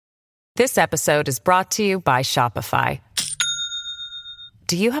This episode is brought to you by Shopify.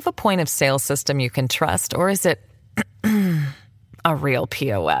 Do you have a point of sale system you can trust, or is it a real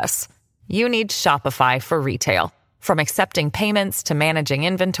POS? You need Shopify for retail. From accepting payments to managing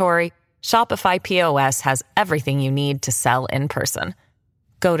inventory, Shopify POS has everything you need to sell in person.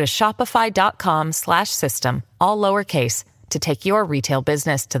 Go to shopify.com/system, all lowercase, to take your retail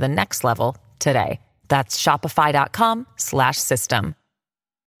business to the next level today. That's shopify.com/system.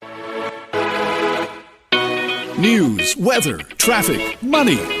 News, weather, traffic,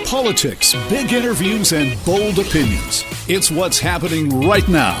 money, politics, big interviews, and bold opinions. It's what's happening right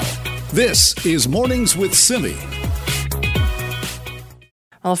now. This is Mornings with Simi.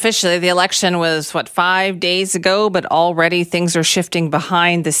 Well, officially, the election was, 5 days ago, but already things are shifting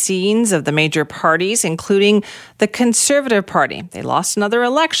behind the scenes of the major parties, including the Conservative Party. They lost another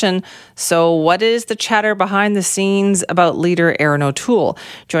election. So what is the chatter behind the scenes about leader Erin O'Toole?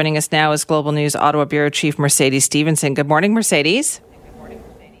 Joining us now is Global News Ottawa Bureau Chief Mercedes Stephenson. Good morning, Mercedes.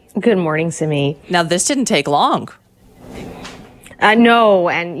 Good morning, Simi. Now, this didn't take long. No,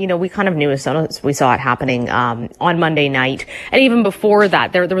 and, we kind of knew as soon as we saw it happening on Monday night. And even before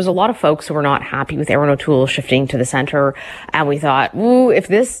that, there was a lot of folks who were not happy with Erin O'Toole shifting to the center. And we thought, if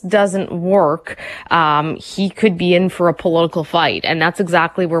this doesn't work, he could be in for a political fight. And that's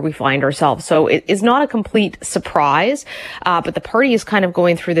exactly where we find ourselves. So it is not a complete surprise, but the party is kind of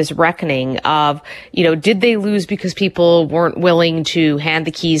going through this reckoning of, did they lose because people weren't willing to hand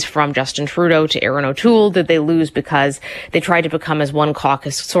the keys from Justin Trudeau to Erin O'Toole? Did they lose because they tried to become, as one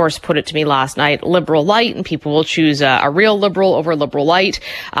caucus source put it to me last night, liberal light, and people will choose a real liberal over liberal light?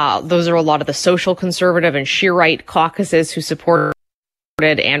 Those are a lot of the social conservative and sheer right caucuses who supported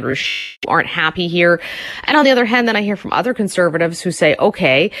Andrew Scheer aren't happy here. And on the other hand, then I hear from other conservatives who say,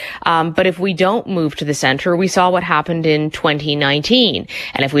 okay, but if we don't move to the center, we saw what happened in 2019.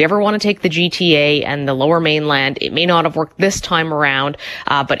 And if we ever want to take the GTA and the Lower Mainland, it may not have worked this time around,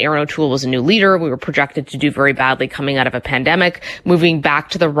 but Erin O'Toole was a new leader. We were projected to do very badly coming out of a pandemic. Moving back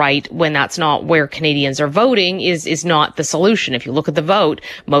to the right when that's not where Canadians are voting is not the solution. If you look at the vote,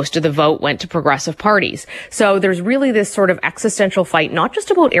 most of the vote went to progressive parties. So there's really this sort of existential fight, not just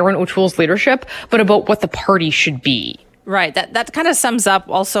about Erin O'Toole's leadership, but about what the party should be. Right. That kind of sums up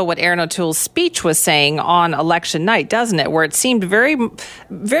also what Erin O'Toole's speech was saying on election night, doesn't it? Where it seemed very,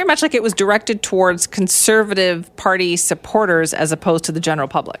 very much like it was directed towards Conservative Party supporters as opposed to the general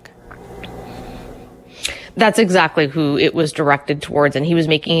public. That's exactly who it was directed towards. And he was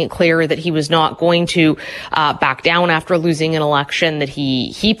making it clear that he was not going to back down after losing an election, that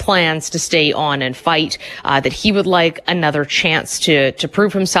he plans to stay on and fight, that he would like another chance to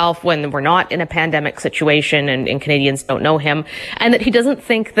prove himself when we're not in a pandemic situation and Canadians don't know him, and that he doesn't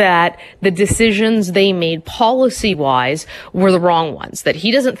think that the decisions they made policy-wise were the wrong ones, that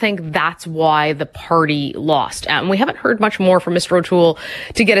he doesn't think that's why the party lost. And we haven't heard much more from Mr. O'Toole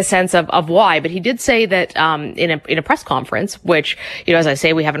to get a sense of why, but he did say that in a press conference, which, as I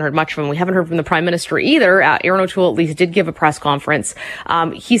say, we haven't heard much from. We haven't heard from the Prime Minister either. Erin O'Toole at least did give a press conference.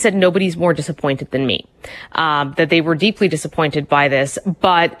 He said nobody's more disappointed than me, that they were deeply disappointed by this.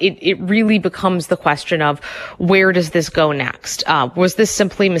 But it really becomes the question of where does this go next? Was this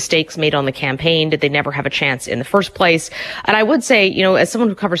simply mistakes made on the campaign? Did they never have a chance in the first place? And I would say, as someone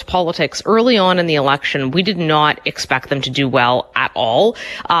who covers politics, early on in the election, we did not expect them to do well at all.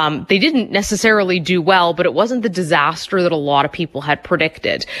 They didn't necessarily do well, but it wasn't the disaster that a lot of people had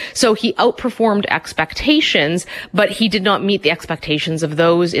predicted. So he outperformed expectations, but he did not meet the expectations of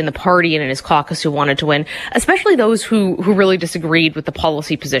those in the party and in his caucus who wanted to win, especially those who really disagreed with the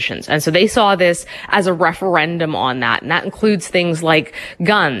policy positions. And so they saw this as a referendum on that. And that includes things like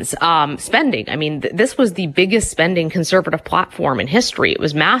guns, spending. I mean, this was the biggest spending Conservative platform in history. It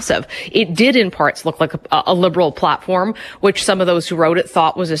was massive. It did in parts look like a liberal platform, which some of those who wrote it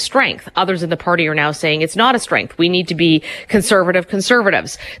thought was a strength. Others in the party are now saying it's not a strength. We need to be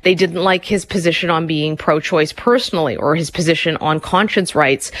conservatives. They didn't like his position on being pro-choice personally, or his position on conscience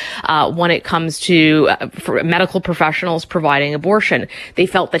rights when it comes to for medical professionals providing abortion. They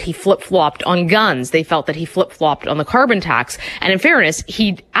felt that he flip-flopped on guns. They felt that he flip-flopped on the carbon tax. And in fairness,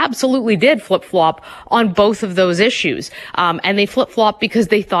 he absolutely did flip-flop on both of those issues. And they flip-flopped because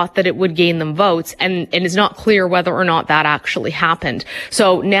they thought that it would gain them votes. And it's not clear whether or not that actually happened.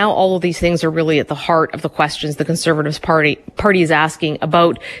 So now all of these things are really at the heart of the questions the Conservatives Party is asking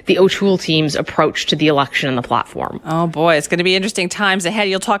about the O'Toole team's approach to the election and the platform. Oh boy, it's going to be interesting times ahead.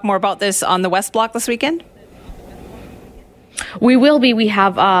 You'll talk more about this on the West Block this weekend? We will be. We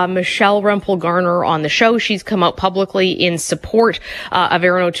have Michelle Rempel-Garner on the show. She's come out publicly in support of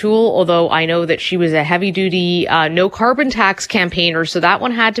Erin O'Toole, although I know that she was a heavy-duty no carbon tax campaigner, so that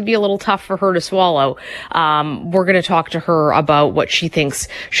one had to be a little tough for her to swallow. We're going to talk to her about what she thinks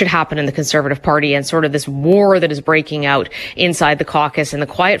should happen in the Conservative Party and sort of this war that is breaking out inside the caucus and the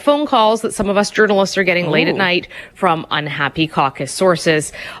quiet phone calls that some of us journalists are getting late at night from unhappy caucus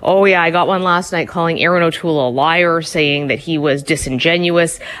sources. Oh, yeah, I got one last night calling Erin O'Toole a liar, saying that he was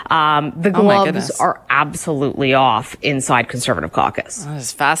disingenuous. The gloves are absolutely off inside Conservative caucus. That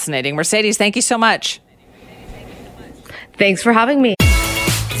is fascinating. Mercedes, thank you so much. Thanks for having me.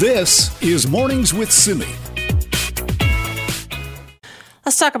 This is Mornings with Simi.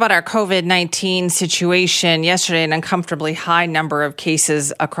 Let's talk about our COVID-19 situation. Yesterday, an uncomfortably high number of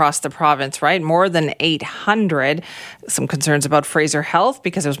cases across the province, right? More than 800. Some concerns about Fraser Health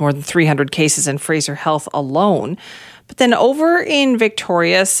because there was more than 300 cases in Fraser Health alone. But then over in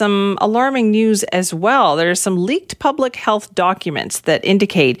Victoria, some alarming news as well. There's some leaked public health documents that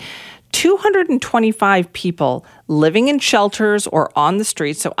indicate 225 people living in shelters or on the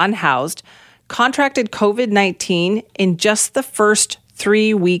streets, so unhoused, contracted COVID-19 in just the first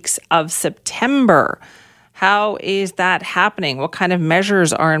 3 weeks of September. How is that happening? What kind of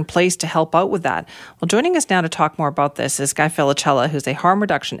measures are in place to help out with that? Well, joining us now to talk more about this is Guy Felicella, who's a harm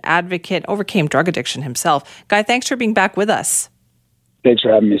reduction advocate, overcame drug addiction himself. Guy, thanks for being back with us. Thanks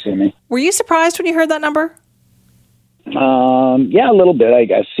for having me, Sammy. Were you surprised when you heard that number? Yeah, a little bit, I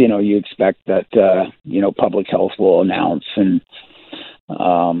guess. You expect that, public health will announce and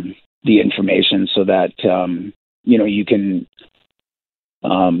the information so that, you can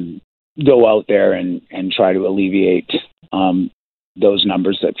go out there and try to alleviate those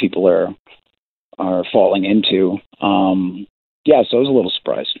numbers that people are falling into. So I was a little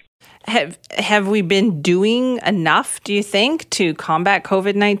surprised. Have we been doing enough, do you think, to combat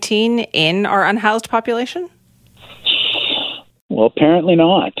COVID-19 in our unhoused population? Well, apparently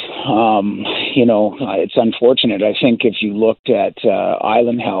not. It's unfortunate. I think if you looked at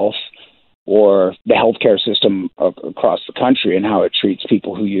Island Health or the healthcare system across the country and how it treats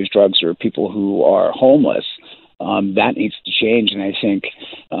people who use drugs or people who are homeless, that needs to change. And I think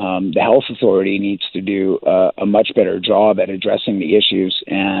the health authority needs to do a much better job at addressing the issues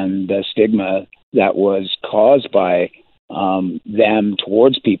and the stigma that was caused by them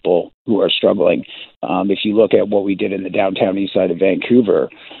towards people who are struggling. If you look at what we did in the downtown east side of Vancouver,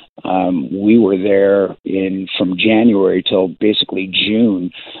 we were there from January till basically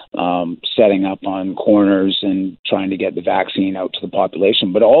June, setting up on corners and trying to get the vaccine out to the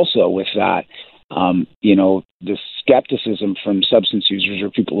population. But also with that, the skepticism from substance users or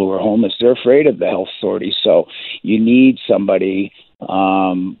people who are homeless, they're afraid of the health authorities. So you need somebody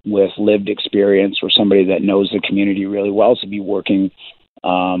with lived experience or somebody that knows the community really well to be working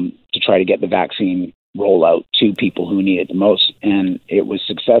to try to get the vaccine rollout to people who need it the most. And it was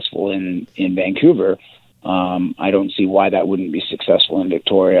successful in Vancouver. I don't see why that wouldn't be successful in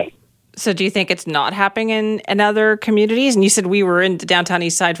Victoria. So do you think it's not happening in other communities? And you said we were in the downtown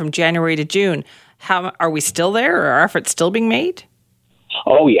east side from January to June. How are we still there? Are efforts still being made?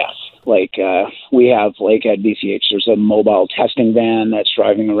 Oh, yes. We have, at BCH, there's a mobile testing van that's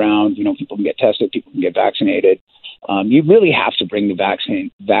driving around. People can get tested, people can get vaccinated. You really have to bring the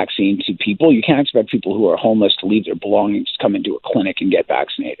vaccine to people. You can't expect people who are homeless to leave their belongings to come into a clinic and get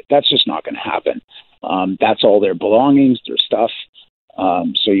vaccinated. That's just not going to happen. That's all their belongings, their stuff.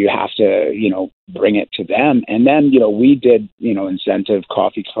 So you have to, bring it to them. And then, we did, incentive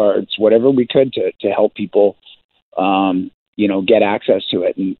coffee cards, whatever we could to help people, get access to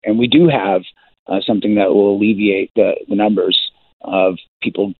it. And we do have something that will alleviate the numbers of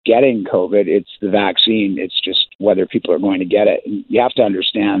people getting COVID. It's the vaccine. It's just whether people are going to get it. And you have to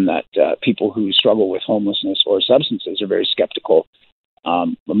understand that people who struggle with homelessness or substances are very skeptical.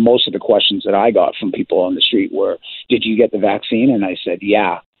 Most of the questions that I got from people on the street were, did you get the vaccine? And I said,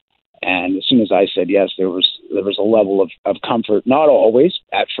 yeah. And as soon as I said yes, there was a level of comfort, not always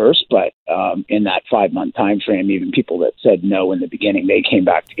at first, but in that 5-month time frame, even people that said no in the beginning, they came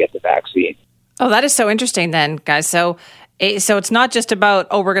back to get the vaccine. Oh, that is so interesting then, guys. So it's not just about,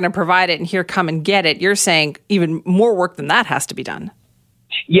 we're going to provide it and here, come and get it. You're saying even more work than that has to be done.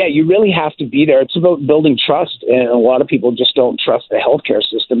 Yeah, you really have to be there. It's about building trust, and a lot of people just don't trust the healthcare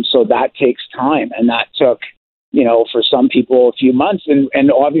system, so that takes time, and that took, for some people a few months,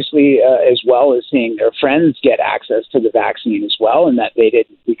 and obviously as well as seeing their friends get access to the vaccine as well, and that they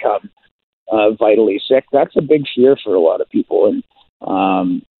didn't become vitally sick. That's a big fear for a lot of people, and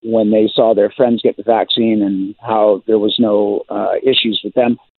when they saw their friends get the vaccine and how there was no issues with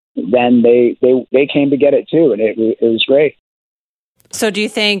them, then they came to get it too, and it was great. So do you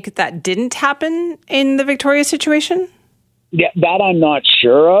think that didn't happen in the Victoria situation? Yeah, that I'm not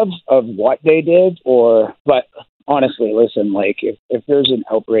sure of what they did, but honestly, listen, like if there's an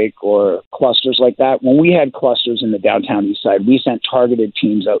outbreak or clusters like that, when we had clusters in the downtown east side, we sent targeted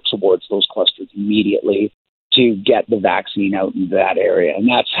teams out towards those clusters immediately to get the vaccine out in that area. And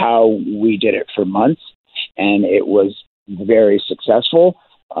that's how we did it for months. And it was very successful.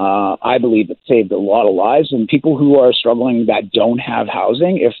 I believe it saved a lot of lives, and people who are struggling that don't have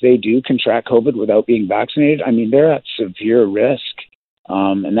housing, if they do contract COVID without being vaccinated, I mean, they're at severe risk.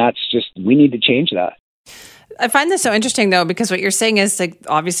 And that's just, we need to change that. I find this so interesting, though, because what you're saying is, like,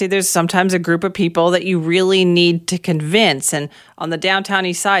 obviously there's sometimes a group of people that you really need to convince. And on the downtown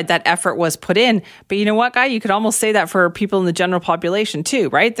east side, that effort was put in. But you know what, Guy? You could almost say that for people in the general population, too,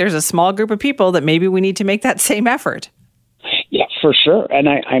 right? There's a small group of people that maybe we need to make that same effort. Yeah, for sure. And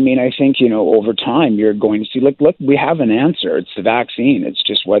I mean, I think, over time you're going to see, look, we have an answer. It's the vaccine. It's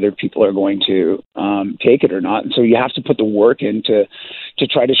just whether people are going to take it or not. And so you have to put the work in to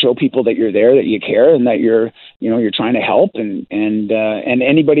try to show people that you're there, that you care, and that you're trying to help. And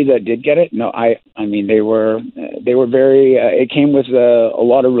anybody that did get it, no, I mean, they were very, it came with a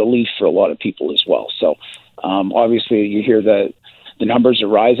lot of relief for a lot of people as well. So obviously you hear the numbers are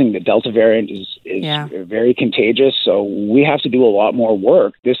rising. The Delta variant is very contagious. So we have to do a lot more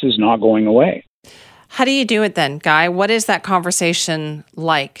work. This is not going away. How do you do it then, Guy? What is that conversation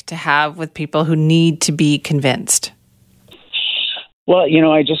like to have with people who need to be convinced? Well,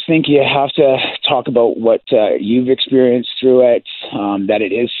 I just think you have to talk about what you've experienced through it, that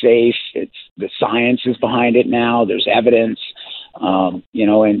it is safe. The science is behind it now. There's evidence,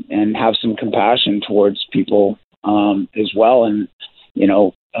 and have some compassion towards people as well. And,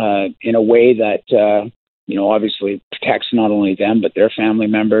 in a way that, obviously protects not only them, but their family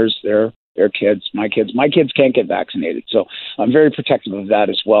members, their kids, my kids. My kids can't get vaccinated. So I'm very protective of that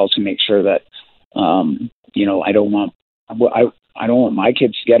as well, to make sure that, I don't want my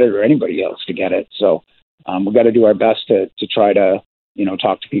kids to get it or anybody else to get it. So we've got to do our best to try to,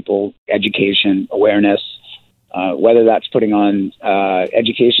 talk to people, education, awareness, whether that's putting on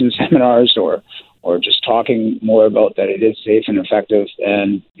education seminars or just talking more about that it is safe and effective,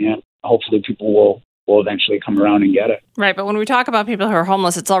 and hopefully people will eventually come around and get it. Right, but when we talk about people who are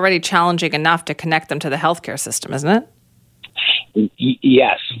homeless, it's already challenging enough to connect them to the healthcare system, isn't it?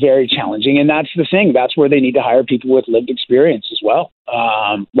 Yes, very challenging, and that's the thing. That's where they need to hire people with lived experience as well,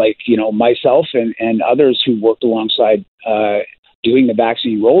 like myself and others who worked alongside doing the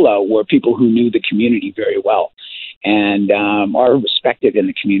vaccine rollout were people who knew the community very well and are respected in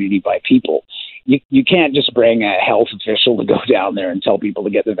the community by people. You can't just bring a health official to go down there and tell people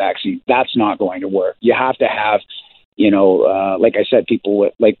to get the vaccine. That's not going to work. You have to have, like I said, people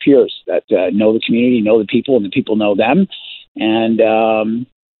with, like peers that know the community, know the people, and the people know them. And,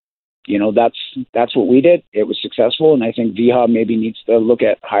 that's what we did. It was successful. And I think VHA maybe needs to look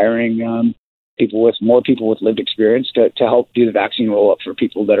at hiring more people with lived experience to help do the vaccine rollout for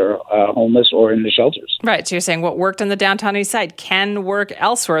people that are homeless or in the shelters. Right. So you're saying what worked in the downtown east side can work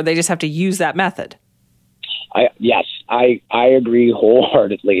elsewhere. They just have to use that method. Yes, I agree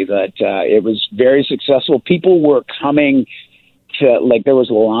wholeheartedly that it was very successful. People were coming to, there was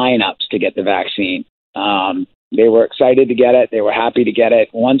lineups to get the vaccine. They were excited to get it. They were happy to get it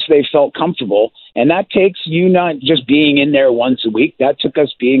once they felt comfortable. And that takes you not just being in there once a week. That took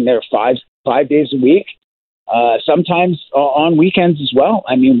us being there five days a week, sometimes on weekends as well.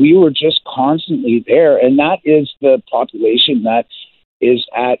 I mean, we were just constantly there. And that is the population that is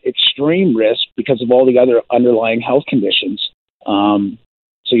at extreme risk because of all the other underlying health conditions.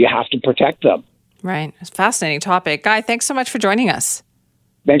 So you have to protect them. Right. It's a fascinating topic. Guy, thanks so much for joining us.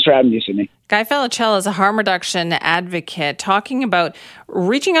 Thanks for having me, Sydney. Guy Felicella is a harm reduction advocate talking about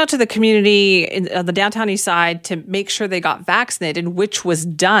reaching out to the community on the downtown east side to make sure they got vaccinated, which was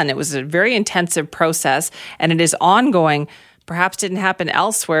done. It was a very intensive process, and it is ongoing. Perhaps didn't happen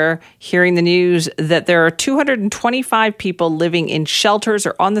elsewhere. Hearing the news that there are 225 people living in shelters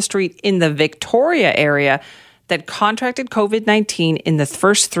or on the street in the Victoria area that contracted COVID-19 in the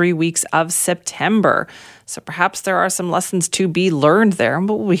first 3 weeks of September. So perhaps there are some lessons to be learned there,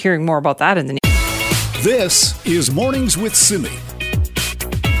 but we'll be hearing more about that in the news. This is Mornings with Simi.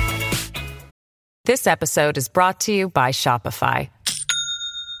 This episode is brought to you by Shopify.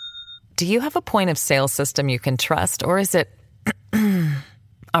 Do you have a point of sale system you can trust, or is it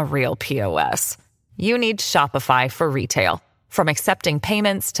a real POS? You need Shopify for retail. From accepting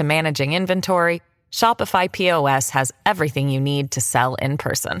payments to managing inventory, Shopify POS has everything you need to sell in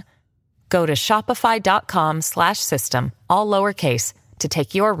person. Go to shopify.com/system, all lowercase, to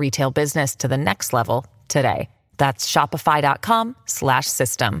take your retail business to the next level today. That's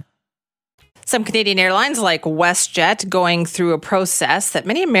shopify.com/system. Some Canadian airlines like WestJet going through a process that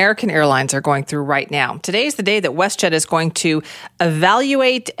many American airlines are going through right now. Today is the day that WestJet is going to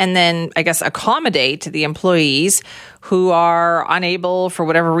evaluate and then, I guess, accommodate the employees who are unable, for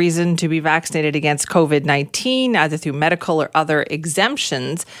whatever reason, to be vaccinated against COVID-19, either through medical or other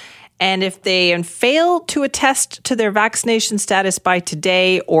exemptions. And if they fail to attest to their vaccination status by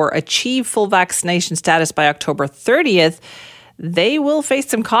today or achieve full vaccination status by October 30th, they will face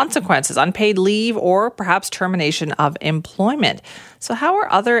some consequences, unpaid leave, or perhaps termination of employment. So how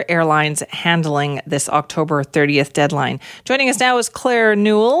are other airlines handling this October 30th deadline? Joining us now is Claire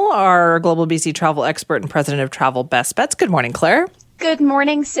Newell, our Global BC travel expert and president of Travel Best Bets. Good morning, Claire. Good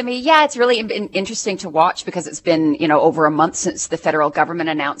morning, Simi. Yeah, it's really been interesting to watch because it's been, over a month since the federal government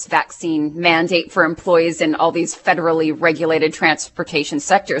announced vaccine mandate for employees in all these federally regulated transportation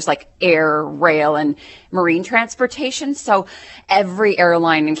sectors like air, rail, and marine transportation. So every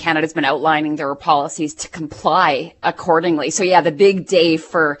airline in Canada has been outlining their policies to comply accordingly. So yeah, the big day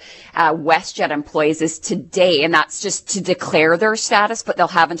for WestJet employees is today, and that's just to declare their status, but they'll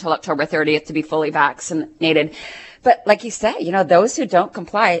have until October 30th to be fully vaccinated. But like you said, those who don't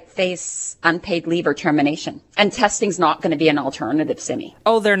comply face unpaid leave or termination. And testing's not going to be an alternative, Simi.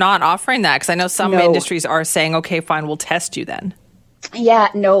 Oh, they're not offering that? Because I know some industries are saying, okay, fine, we'll test you then. Yeah,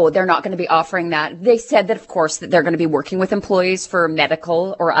 no, they're not going to be offering that. They said that, of course, that they're going to be working with employees for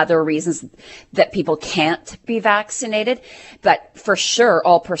medical or other reasons that people can't be vaccinated. But for sure,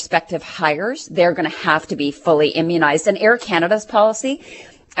 all prospective hires, they're going to have to be fully immunized. And Air Canada's policy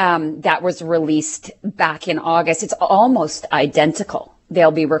that was released back in August, it's almost identical.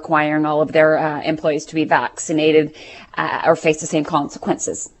 They'll be requiring all of their employees to be vaccinated or face the same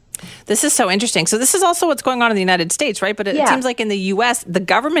consequences. This is so interesting. So this is also what's going on in the United States, right? But it seems like in the U.S., the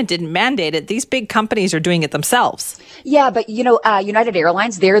government didn't mandate it. These big companies are doing it themselves. Yeah, but, United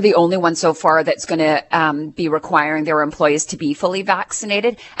Airlines, they're the only one so far that's going to be requiring their employees to be fully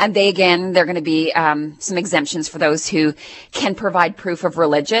vaccinated. And they're going to be some exemptions for those who can provide proof of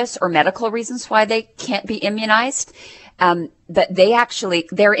religious or medical reasons why they can't be immunized. But they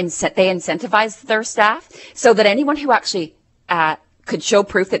incentivize their staff so that anyone who actually could show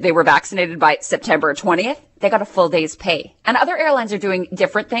proof that they were vaccinated by September 20th, they got a full day's pay. And other airlines are doing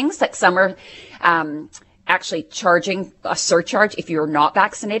different things, like some are actually charging a surcharge if you're not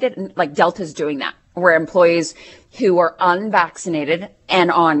vaccinated, like Delta's doing that, where employees who are unvaccinated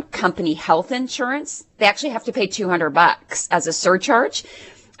and on company health insurance, they actually have to pay $200 as a surcharge.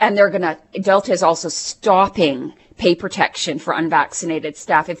 And Delta is also stopping pay protection for unvaccinated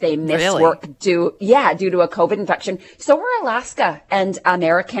staff if they miss work due to a COVID infection. So are Alaska and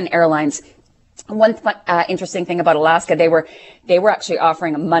American Airlines. One interesting thing about Alaska, they were actually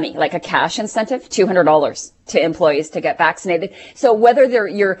offering money, like a cash incentive, $200 to employees to get vaccinated. So whether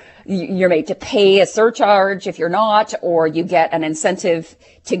you're made to pay a surcharge if you're not, or you get an incentive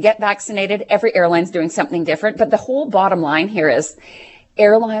to get vaccinated, every airline's doing something different. But the whole bottom line here is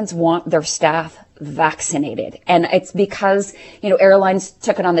airlines want their staff vaccinated. And it's because, airlines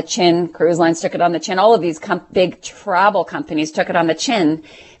took it on the chin, cruise lines took it on the chin, all of these big travel companies took it on the chin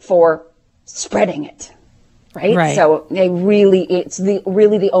for spreading it. Right? So it's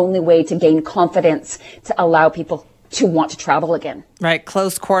really the only way to gain confidence to allow people to want to travel again. Right.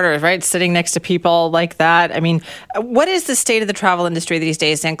 Close quarters, right? Sitting next to people like that. I mean, what is the state of the travel industry these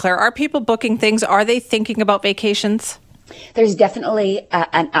days, St. Clair? Are people booking things? Are they thinking about vacations? There's definitely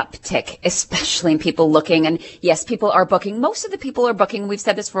an uptick, especially in people looking. And yes, people are booking. Most of the people are booking. We've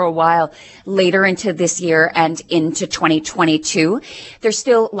said this for a while, later into this year and into 2022. There's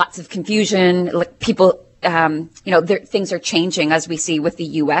still lots of confusion. Like people, things are changing, as we see with the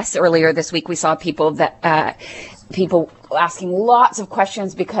U.S. Earlier this week, we saw people asking lots of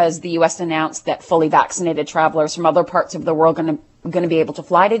questions because the U.S. announced that fully vaccinated travelers from other parts of the world are going to be able to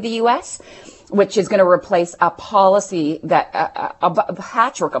fly to the U.S., which is going to replace a policy a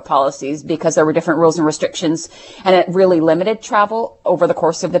patchwork of policies, because there were different rules and restrictions, and it really limited travel over the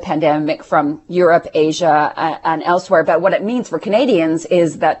course of the pandemic from Europe, Asia, and elsewhere. But what it means for Canadians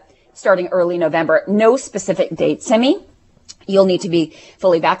is that starting early November, no specific date, Simi, you'll need to be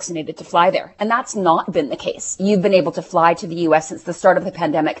fully vaccinated to fly there. And that's not been the case. You've been able to fly to the U.S. since the start of the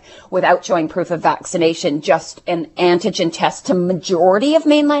pandemic without showing proof of vaccination, just an antigen test to majority of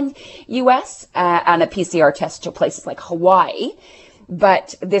mainland U.S. And a PCR test to places like Hawaii.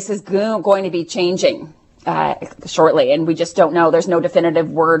 But this is going to be changing shortly. And we just don't know. There's no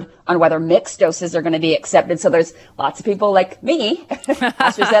definitive word on whether mixed doses are going to be accepted. So there's lots of people like me,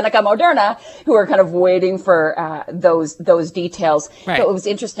 AstraZeneca, Moderna, who are kind of waiting for those details. Right. So it was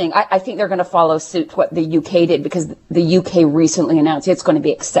interesting. I think they're going to follow suit what the UK did, because the UK recently announced it's going to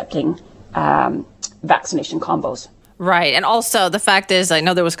be accepting vaccination combos. Right. And also the fact is, I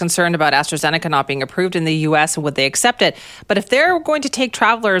know there was concern about AstraZeneca not being approved in the US and would they accept it. But if they're going to take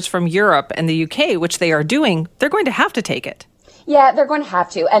travelers from Europe and the UK, which they are doing, they're going to have to take it. Yeah, they're going to have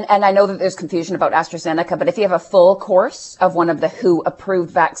to. And I know that there's confusion about AstraZeneca, but if you have a full course of one of the WHO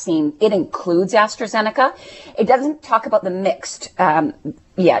approved vaccine, it includes AstraZeneca. It doesn't talk about the mixed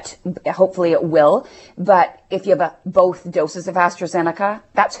yet. Hopefully it will. But if you have both doses of AstraZeneca,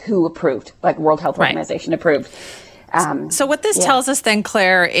 that's WHO approved, like World Health Organization approved. So what this tells us then,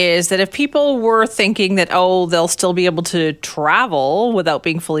 Claire, is that if people were thinking that, they'll still be able to travel without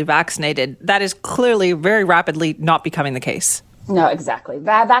being fully vaccinated, that is clearly very rapidly not becoming the case. No, exactly.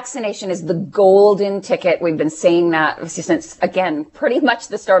 Vaccination is the golden ticket. We've been saying that since, again, pretty much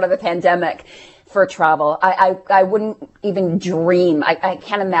the start of the pandemic for travel. I wouldn't even dream. I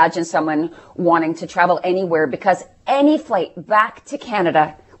can't imagine someone wanting to travel anywhere, because any flight back to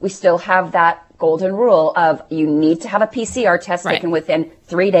Canada, we still have that golden rule of you need to have a PCR test taken within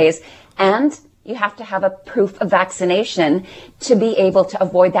 3 days, and you have to have a proof of vaccination to be able to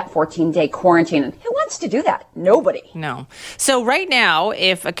avoid that 14-day quarantine. Who wants to do that? Nobody. No. So right now,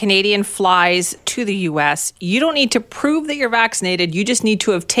 if a Canadian flies to the U.S., you don't need to prove that you're vaccinated. You just need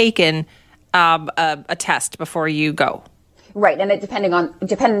to have taken a test before you go. Right, and it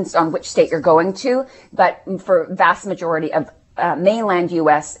depends on which state you're going to, but for vast majority of mainland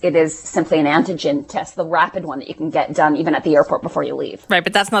U.S., it is simply an antigen test, the rapid one that you can get done even at the airport before you leave. Right,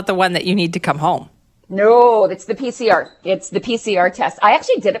 but that's not the one that you need to come home. No, it's the PCR. It's the PCR test. I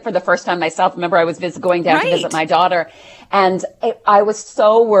actually did it for the first time myself. Remember, I was going down to visit my daughter, and I was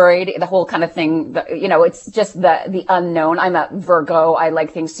so worried, the whole kind of thing, it's just the unknown. I'm a Virgo. I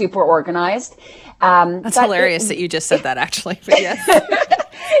like things super organized. That's hilarious that you just said that, actually. But yes.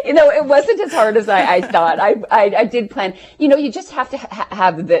 It wasn't as hard as I thought. I did plan. You just have to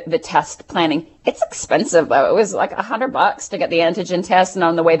have the test planning. It's expensive, though. It was like $100 to get the antigen test, and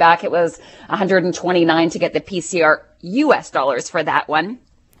on the way back, it was $129 to get the PCR US dollars for that one.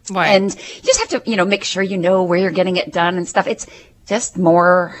 Right. And you just have to, make sure you know where you're getting it done and stuff. It's just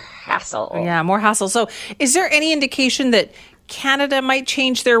more hassle. Yeah, more hassle. So is there any indication that Canada might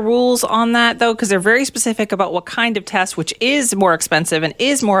change their rules on that, though, because they're very specific about what kind of test, which is more expensive and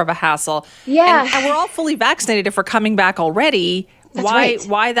is more of a hassle. Yeah. And we're all fully vaccinated if we're coming back already.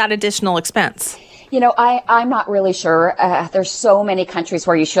 Why that additional expense? I'm not really sure. There's so many countries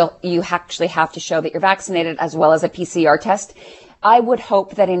where you actually have to show that you're vaccinated as well as a PCR test. I would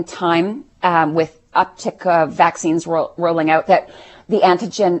hope that in time, with uptick of vaccines rolling out, that the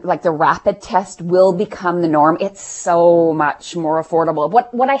antigen, like the rapid test, will become the norm. It's so much more affordable.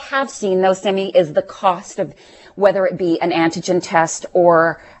 What I have seen, though, Simi, is the cost of whether it be an antigen test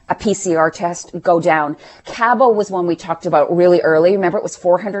or a PCR test go down. Cabo was one we talked about really early. Remember, it was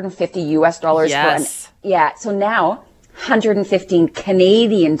 $450 US dollars. Yes. So now 115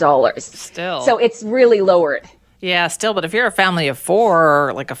 Canadian dollars. Still. So it's really lowered. Yeah, still, but if you're a family of four,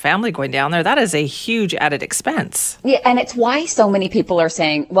 or like a family going down there, that is a huge added expense. Yeah, and it's why so many people are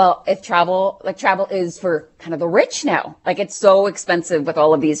saying, well, if travel is for kind of the rich now. Like, it's so expensive with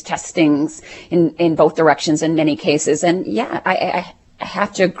all of these testings in both directions in many cases. And yeah, I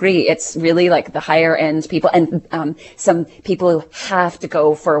have to agree. It's really like the higher end people and some people who have to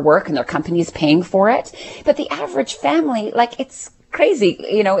go for work and their company's paying for it. But the average family, like, it's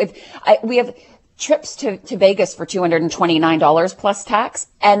crazy. We have trips to Vegas for $229 plus tax,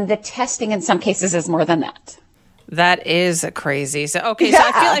 and the testing in some cases is more than that. That is crazy. So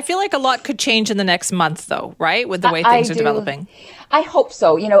I feel like a lot could change in the next month, though, right? With the way things are developing. I hope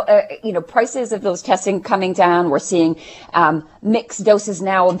so. Prices of those testing coming down. We're seeing mixed doses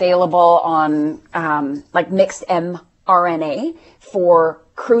now available on like mixed mRNA for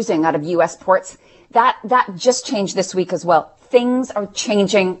cruising out of U.S. ports. That just changed this week as well. Things are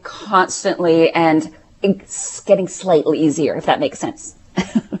changing constantly, and it's getting slightly easier, if that makes sense.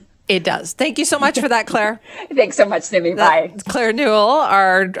 It does. Thank you so much for that, Claire. Thanks so much, Simi. Bye. Claire Newell,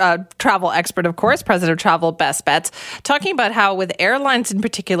 our travel expert, of course, president of Travel Best Bets, talking about how with airlines in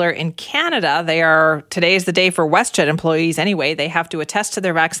particular in Canada, today is the day for WestJet employees anyway. They have to attest to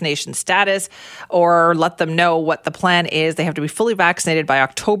their vaccination status or let them know what the plan is. They have to be fully vaccinated by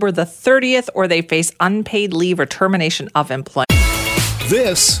October the 30th, or they face unpaid leave or termination of employment.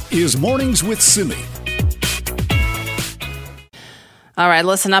 This is Mornings with Simi. All right,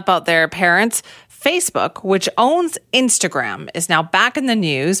 listen up out there, parents. Facebook, which owns Instagram, is now back in the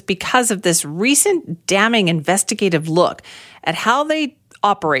news because of this recent damning investigative look at how they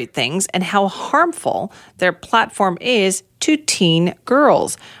operate things and how harmful their platform is to teen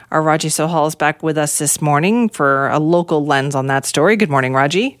girls. Our Raji Sohal is back with us this morning for a local lens on that story. Good morning,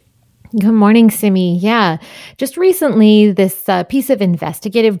 Raji. Good morning, Simi. Yeah, just recently, this piece of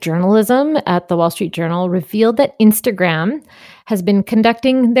investigative journalism at the Wall Street Journal revealed that Instagram has been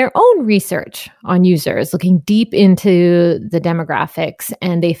conducting their own research on users, looking deep into the demographics,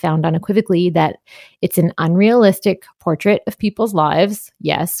 and they found unequivocally that it's an unrealistic portrait of people's lives.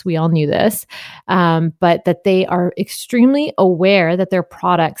 Yes, we all knew this, but that they are extremely aware that their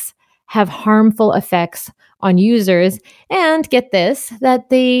products have harmful effects on users, and get this, that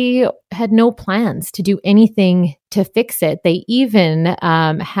they had no plans to do anything to fix it. They even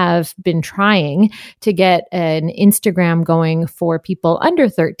have been trying to get an Instagram going for people under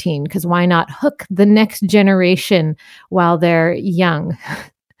 13, because why not hook the next generation while they're young?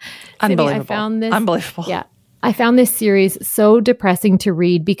 Unbelievable. I found this, Unbelievable. Yeah. I found this series so depressing to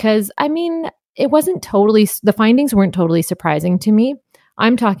read because, I mean, the findings weren't totally surprising to me.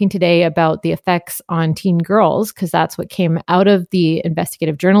 I'm talking today about the effects on teen girls because that's what came out of the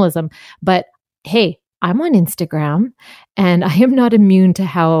investigative journalism. But hey, I'm on Instagram and I am not immune to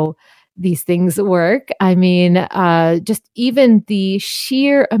how these things work. I mean, just even the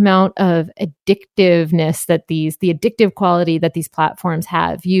sheer amount of addictiveness that the addictive quality that these platforms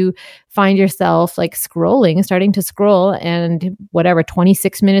have, you find yourself like starting to scroll, and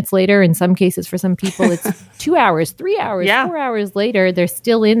 26 minutes later, in some cases for some people, it's 2 hours, 3 hours, 4 hours later, they're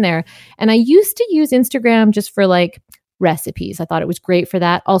still in there. And I used to use Instagram just for like recipes. I thought it was great for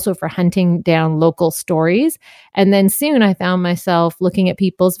that. Also for hunting down local stories. And then soon I found myself looking at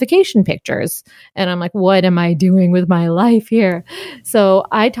people's vacation pictures. And I'm like, what am I doing with my life here? So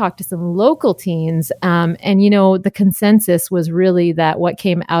I talked to some local teens. And, the consensus was really that what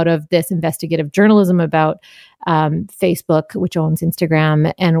came out of this investigative journalism about Facebook, which owns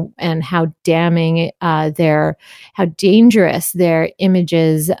Instagram, and how damning how dangerous their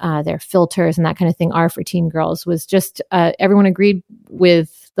images, their filters, and that kind of thing are for teen girls was just everyone agreed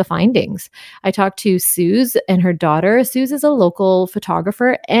with the findings. I talked to Suze and her daughter. Suze is a local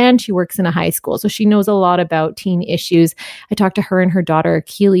photographer and she works in a high school, so she knows a lot about teen issues. I talked to her and her daughter,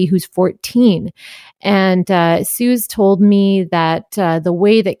 Keely, who's 14. And Suze told me that the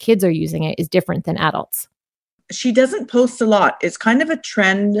way that kids are using it is different than adults. She doesn't post a lot. It's kind of a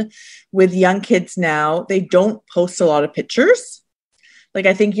trend with young kids now. They don't post a lot of pictures. Like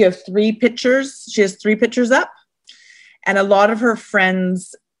I think you have 3 pictures. She has 3 pictures up. And a lot of her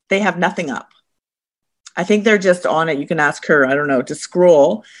friends, they have nothing up. I think they're just on it. You can ask her, I don't know, to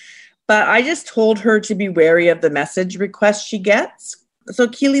scroll. But I just told her to be wary of the message requests she gets. So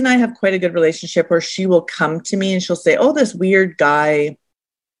Keely and I have quite a good relationship where she will come to me and she'll say, oh, this weird guy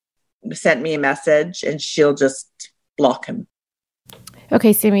sent me a message, and she'll just block him.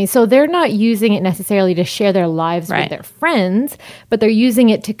 Okay, Simi. So they're not using it necessarily to share their lives with their friends, but they're using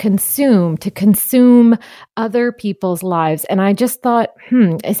it to consume other people's lives. And I just thought,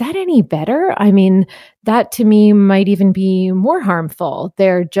 is that any better? I mean, that to me might even be more harmful.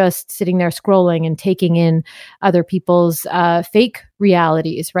 They're just sitting there scrolling and taking in other people's fake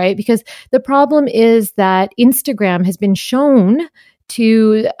realities, right? Because the problem is that Instagram has been shown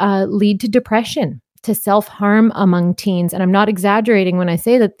to lead to depression, to self-harm among teens. And I'm not exaggerating when I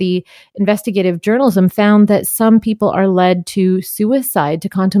say that the investigative journalism found that some people are led to suicide, to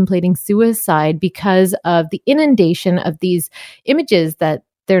contemplating suicide because of the inundation of these images that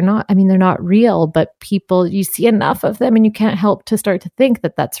they're not real, but you see enough of them and you can't help to start to think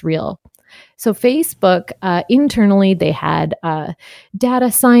that that's real. So Facebook, internally, they had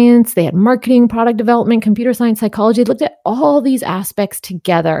data science, they had marketing, product development, computer science, psychology. They looked at all these aspects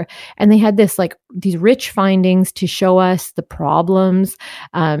together, and they had these rich findings to show us the problems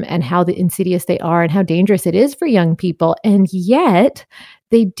and how insidious they are and how dangerous it is for young people. And yet,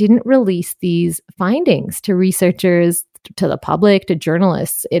 they didn't release these findings to researchers, to the public, to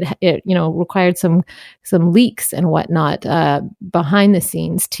journalists. It required some leaks and whatnot behind the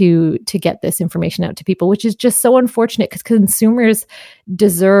scenes to get this information out to people, which is just so unfortunate because consumers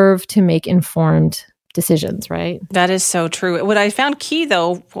deserve to make informed decisions, right? That is so true. What I found key,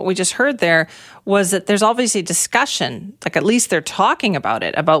 though, what we just heard there, was that there's obviously discussion, like at least they're talking about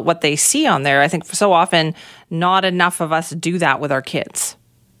it, about what they see on there. I think so often not enough of us do that with our kids.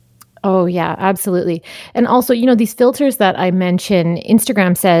 Oh, yeah, absolutely. And also, these filters that I mentioned,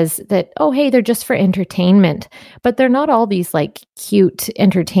 Instagram says that, oh, hey, they're just for entertainment, but they're not all these like cute,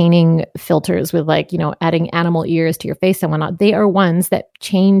 entertaining filters with like, adding animal ears to your face and whatnot. They are ones that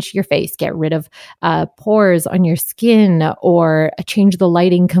change your face, get rid of pores on your skin, or change the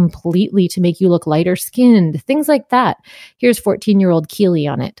lighting completely to make you look lighter skinned, things like that. Here's 14-year-old Keely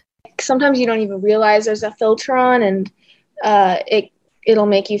on it. Sometimes you don't even realize there's a filter on, and it'll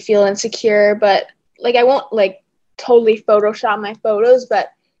make you feel insecure. But like, I won't like totally Photoshop my photos,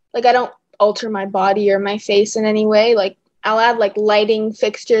 but like, I don't alter my body or my face in any way. Like, I'll add like lighting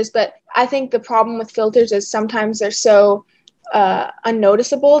fixtures, but I think the problem with filters is sometimes they're so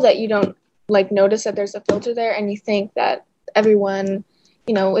unnoticeable that you don't like notice that there's a filter there, and you think that everyone,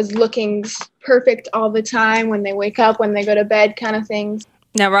 is looking perfect all the time when they wake up, when they go to bed, kind of things.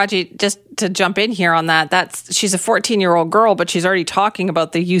 Now, Raji, just to jump in here on that, she's a 14-year-old girl, but she's already talking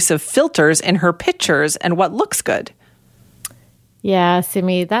about the use of filters in her pictures and what looks good. Yeah,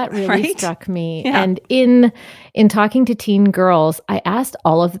 Simi, that really struck me. Yeah. And in talking to teen girls, I asked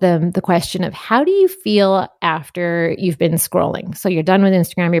all of them the question of, how do you feel after you've been scrolling? So you're done with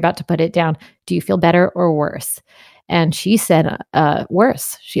Instagram, you're about to put it down. Do you feel better or worse? And she said,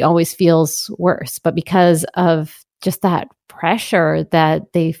 worse. She always feels worse. But because of just that pressure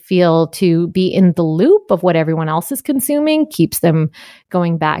that they feel to be in the loop of what everyone else is consuming keeps them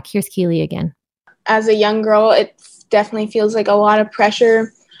going back. Here's Keely again. As a young girl, it definitely feels like a lot of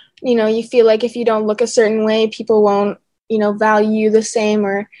pressure. You feel like if you don't look a certain way, people won't, value you the same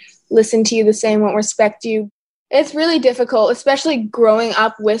or listen to you the same, won't respect you. It's really difficult, especially growing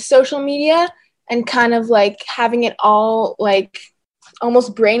up with social media and kind of like having it all like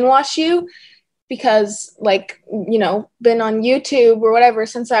almost brainwash you. Because been on YouTube or whatever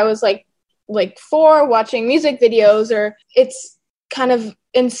since I was like 4, watching music videos, or it's kind of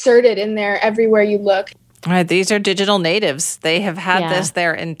inserted in there everywhere you look. All right, these are digital natives. They have had this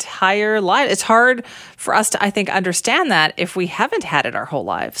their entire life. It's hard for us to, I think, understand that if we haven't had it our whole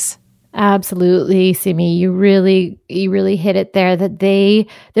lives. Absolutely, Simi. You really hit it there, that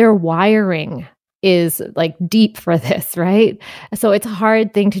their wiring is like deep for this, right? So it's a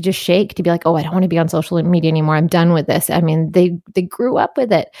hard thing to just shake, to be like, oh, I don't want to be on social media anymore. I'm done with this. I mean, they grew up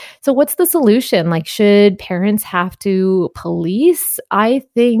with it. So what's the solution? Like, should parents have to police? I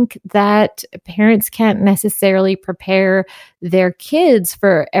think that parents can't necessarily prepare their kids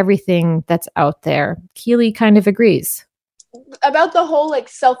for everything that's out there. Keely kind of agrees. About the whole like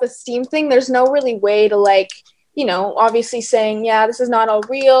self-esteem thing, there's no really way to like, obviously saying, yeah, this is not all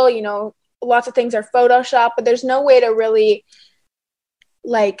real, lots of things are Photoshop, but there's no way to really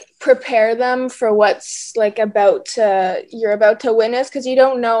like prepare them for what's like you're about to witness, because you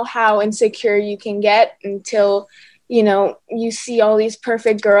don't know how insecure you can get until you see all these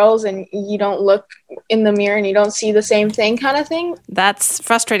perfect girls and you don't look in the mirror and you don't see the same thing, kind of thing. That's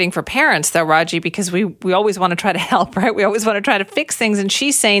frustrating for parents though, Raji, because we always want to try to help, right? We always want to try to fix things, and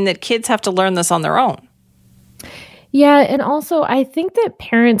she's saying that kids have to learn this on their own. Yeah. And also, I think that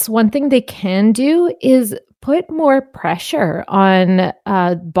parents, one thing they can do is put more pressure on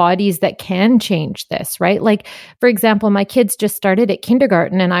bodies that can change this, right? Like, for example, my kids just started at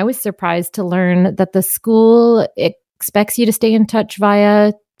kindergarten, and I was surprised to learn that the school expects you to stay in touch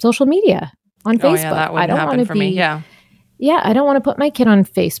via social media on Facebook. Oh, yeah, that wouldn't happen for me. Yeah. Yeah, I don't want to put my kid on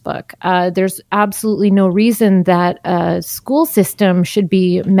Facebook. There's absolutely no reason that a school system should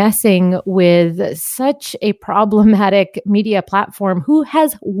be messing with such a problematic media platform who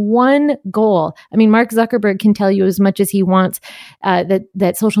has one goal. I mean, Mark Zuckerberg can tell you as much as he wants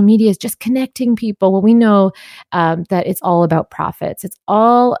that social media is just connecting people. Well, we know that it's all about profits. It's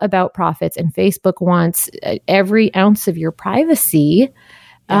all about profits, and Facebook wants every ounce of your privacy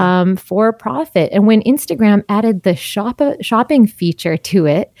for profit. And when Instagram added the shopping feature to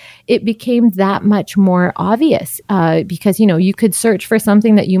it, it became that much more obvious because, you could search for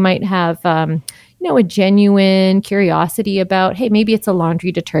something that you might have, a genuine curiosity about. Hey, maybe it's a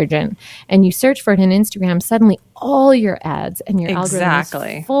laundry detergent, and you search for it in Instagram, suddenly all your ads and your algorithm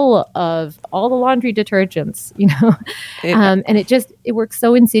is full of all the laundry detergents, and it works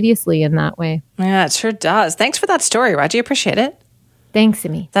so insidiously in that way. Yeah, it sure does. Thanks for that story, Raji. Appreciate it. Thanks,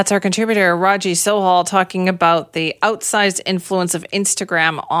 Simi. That's our contributor, Raji Sohal, talking about the outsized influence of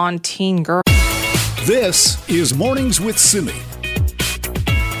Instagram on teen girls. This is Mornings with Simi.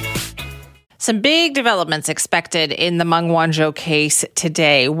 Some big developments expected in the Meng Wanzhou case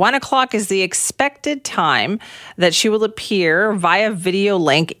today. 1 o'clock is the expected time that she will appear via video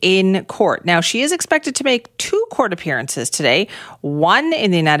link in court. Now, she is expected to make 2 court appearances today, one in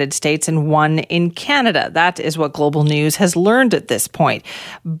the United States and one in Canada. That is what Global News has learned at this point.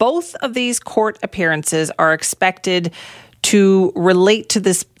 Both of these court appearances are expected to relate to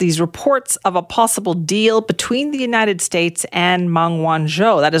these reports of a possible deal between the United States and Meng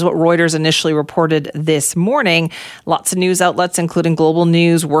Wanzhou. That is what Reuters initially reported this morning. Lots of news outlets, including Global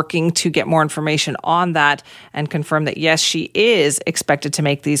News, working to get more information on that and confirm that, yes, she is expected to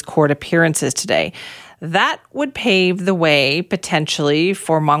make these court appearances today. That would pave the way, potentially,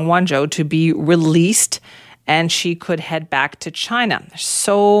 for Meng Wanzhou to be released and she could head back to China. There's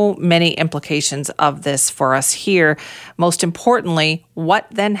so many implications of this for us here. Most importantly, what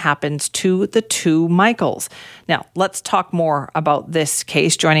then happens to the 2 Michaels? Now, let's talk more about this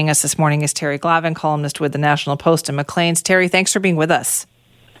case. Joining us this morning is Terry Glavin, columnist with the National Post and Maclean's. Terry, thanks for being with us.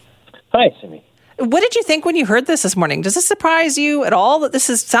 Hi, Simi. What did you think when you heard this morning? Does this surprise you at all that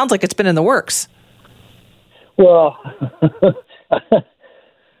sounds like it's been in the works? Well,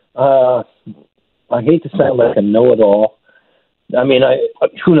 I hate to sound like a know-it-all. I mean,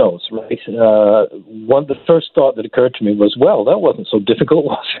 who knows, right? The first thought that occurred to me was, well, that wasn't so difficult,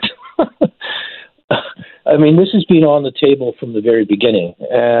 was it? I mean, this has been on the table from the very beginning.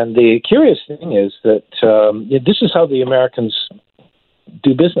 And the curious thing is that this is how the Americans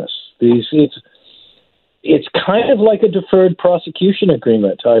do business. It's kind of like a deferred prosecution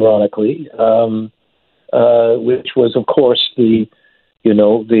agreement, ironically, which was, of course, the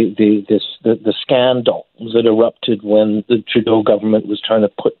scandal that erupted when the Trudeau government was trying to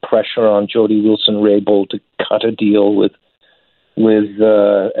put pressure on Jody Wilson-Raybould to cut a deal with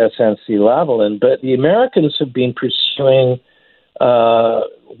SNC-Lavalin. But the Americans have been pursuing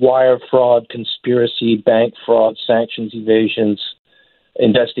wire fraud, conspiracy, bank fraud, sanctions evasions,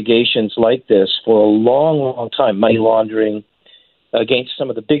 investigations like this for a long, long time. Money laundering against some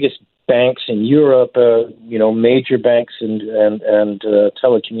of the biggest banks in Europe, major banks and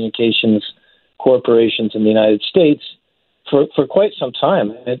telecommunications corporations in the United States for quite some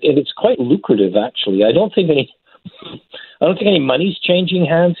time, and it's quite lucrative. Actually, I don't think any money's changing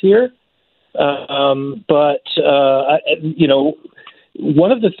hands here. But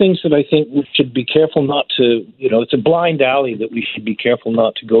one of the things that I think we should be careful not to, it's a blind alley that we should be careful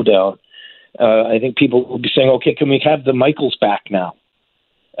not to go down. I think people will be saying, okay, can we have the Michaels back now?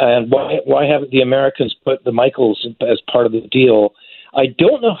 And why haven't the Americans put the Michaels as part of the deal? I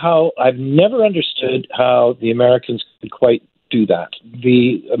don't know how. I've never understood how the Americans could quite do that.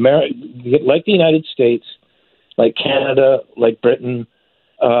 Like the United States, like Canada, like Britain,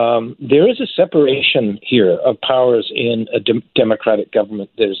 there is a separation here of powers in a democratic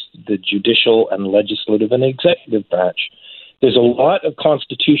government. There's the judicial and legislative and executive branch. There's a lot of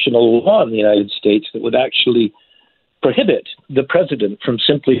constitutional law in the United States that would actually prohibit the president from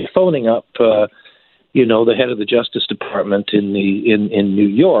simply phoning up, the head of the Justice Department in New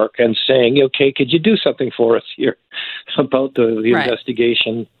York and saying, "Okay, could you do something for us here about the right.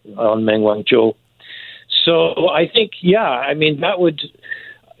 investigation on Meng Wanzhou?" So I think,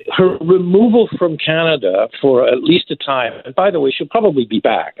 her removal from Canada for at least a time. And by the way, she'll probably be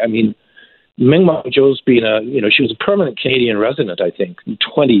back. I mean, Meng Wanzhou's been she was a permanent Canadian resident, I think,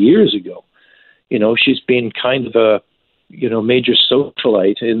 20 years ago. She's been kind of a, major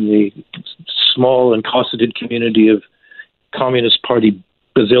socialite in the small and cosseted community of Communist Party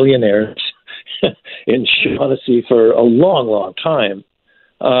bazillionaires in Shaughnessy for a long, long time.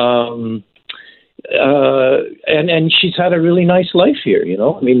 And she's had a really nice life here,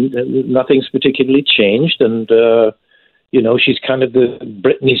 I mean, nothing's particularly changed. And, she's kind of the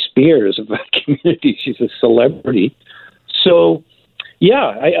Britney Spears of that community. She's a celebrity. So,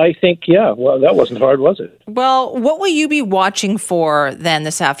 I think, well, that wasn't hard, was it? Well, what will you be watching for then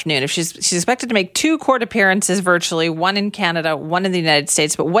this afternoon? If she's expected to make 2 court appearances virtually, one in Canada, one in the United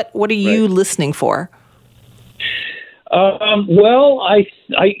States, but what are you listening for? Well,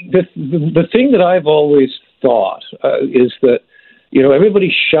 the thing that I've always thought is that,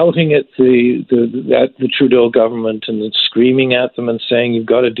 everybody's shouting at the Trudeau government and screaming at them and saying, you've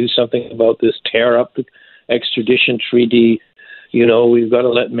got to do something about this, tear up the extradition treaty. We've got to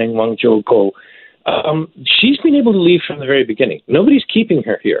let Meng Wanzhou go. She's been able to leave from the very beginning. Nobody's keeping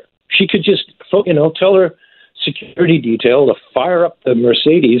her here. She could just, tell her security detail to fire up the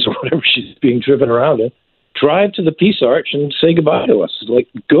Mercedes or whatever she's being driven around in, drive to the Peace Arch and say goodbye to us. Like,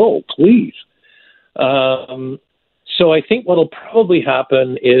 go, please. So I think what'll probably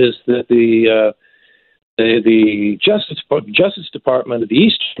happen is that the the Justice Department of the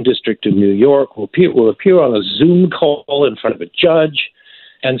Eastern District of New York will appear on a Zoom call in front of a judge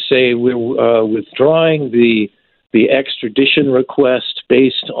and say we're withdrawing the extradition request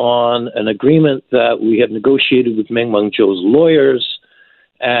based on an agreement that we have negotiated with Meng Wanzhou's lawyers,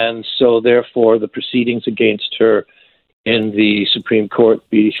 and so therefore the proceedings against her in the Supreme Court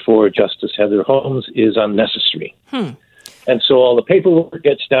before Justice Heather Holmes is unnecessary. And so all the paperwork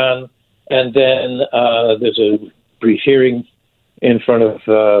gets done, and then there's a brief hearing in front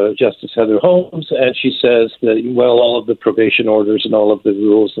of Justice Heather Holmes, and she says that, well, all of the probation orders and all of the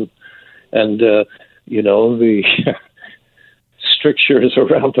rules and the strictures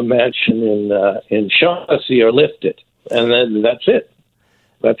around the mansion in Shaughnessy are lifted, and then that's it.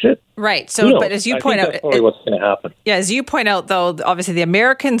 That's it. Right. So, but as you point out, that's probably what's going to happen. Yeah, as you point out, though, obviously the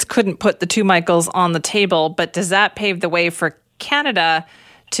Americans couldn't put the two Michaels on the table, but does that pave the way for Canada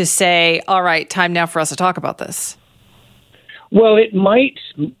to say, all right, time now for us to talk about this? Well, it might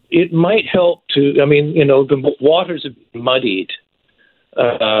help to, the waters have been muddied,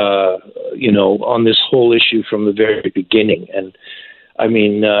 on this whole issue from the very beginning. And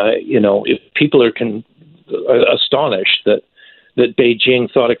if people are astonished that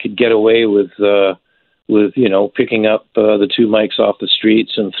Beijing thought it could get away with picking up the two Mikes off the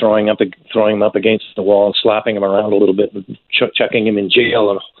streets and throwing them up against the wall and slapping them around a little bit and chucking them in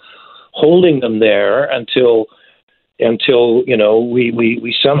jail and holding them there until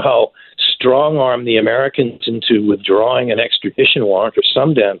we somehow strong arm the Americans into withdrawing an extradition warrant or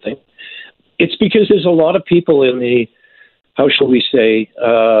some damn thing. It's because there's a lot of people in the, how shall we say,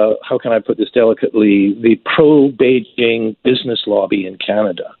 how can I put this delicately, the pro-Beijing business lobby in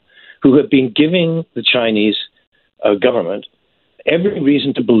Canada, who have been giving the Chinese government every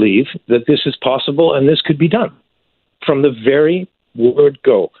reason to believe that this is possible and this could be done from the very word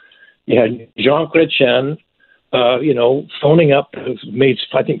go. You had Jean Chrétien, phoning up, made,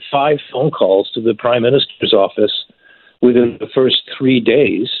 I think, 5 phone calls to the Prime Minister's office within the first 3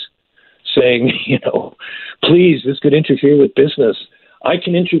 days, saying, please, this could interfere with business. I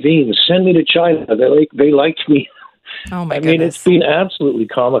can intervene. Send me to China. They like me. Oh my goodness. It's been absolutely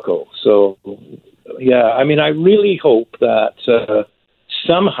comical. So, yeah, I really hope that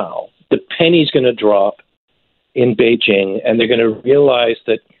somehow the penny's going to drop in Beijing, and they're going to realize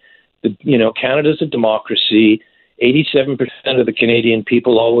that Canada's a democracy. 87% of the Canadian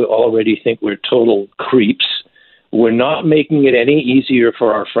people already think we're total creeps. We're not making it any easier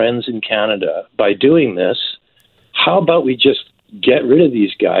for our friends in Canada by doing this. How about we just get rid of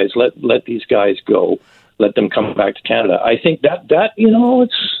these guys, let these guys go, let them come back to Canada? I think that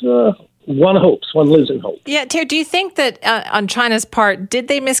it's one lives in hope. Yeah, Terry, do you think that on China's part, did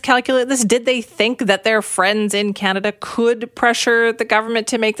they miscalculate this? Did they think that their friends in Canada could pressure the government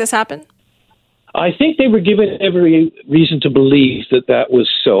to make this happen? I think they were given every reason to believe that was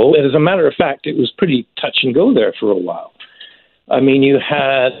so. And as a matter of fact, it was pretty touch and go there for a while. You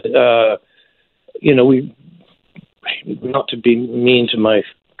had, not to be mean to my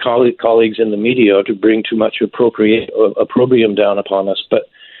colleagues in the media or to bring too much opprobrium down upon us, but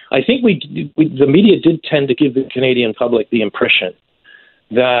I think the media did tend to give the Canadian public the impression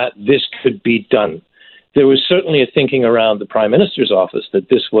that this could be done. There was certainly a thinking around the Prime Minister's office that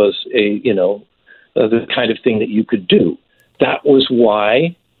this was the kind of thing that you could do. That was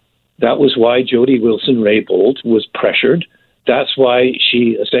why Jody Wilson-Raybould was pressured. That's why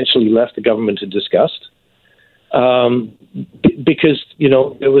she essentially left the government in disgust. Because,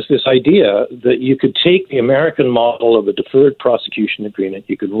 there was this idea that you could take the American model of a deferred prosecution agreement,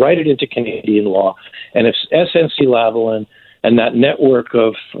 you could write it into Canadian law, and if SNC-Lavalin and that network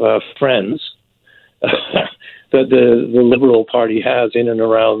of friends that the Liberal Party has in and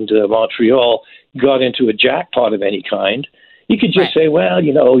around Montreal got into a jackpot of any kind, you could just say, well,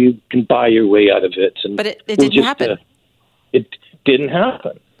 you can buy your way out of it. But it didn't happen. It didn't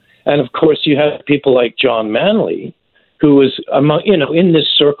happen. And of course, you have people like John Manley, who was among, in this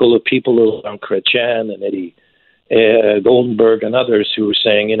circle of people around Chrétien and Eddie Goldenberg and others who were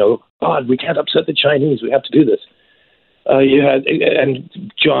saying, God, we can't upset the Chinese. We have to do this. And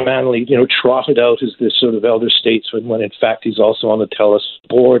John Manley, trotted out as this sort of elder statesman when in fact he's also on the TELUS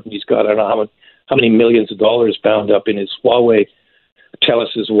board, and he's got, I don't know how many millions of dollars bound up in his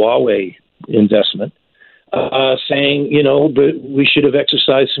TELUS's Huawei investment. Saying, that we should have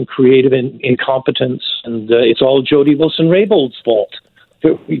exercised some creative incompetence, and it's all Jody Wilson-Raybould's fault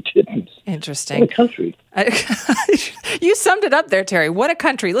that we didn't. Interesting. What a country. You summed it up there, Terry. What a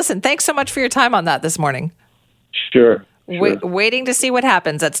country. Listen, thanks so much for your time on that this morning. Sure. Waiting to see what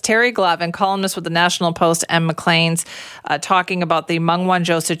happens. That's Terry Glavin, columnist with the National Post and Maclean's, talking about the Meng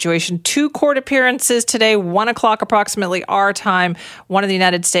Wanzhou situation. 2 court appearances today, 1 o'clock approximately our time, one in the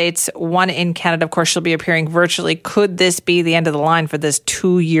United States, one in Canada. Of course, she'll be appearing virtually. Could this be the end of the line for this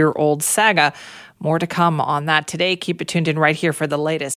 2-year-old saga? More to come on that today. Keep it tuned in right here for the latest.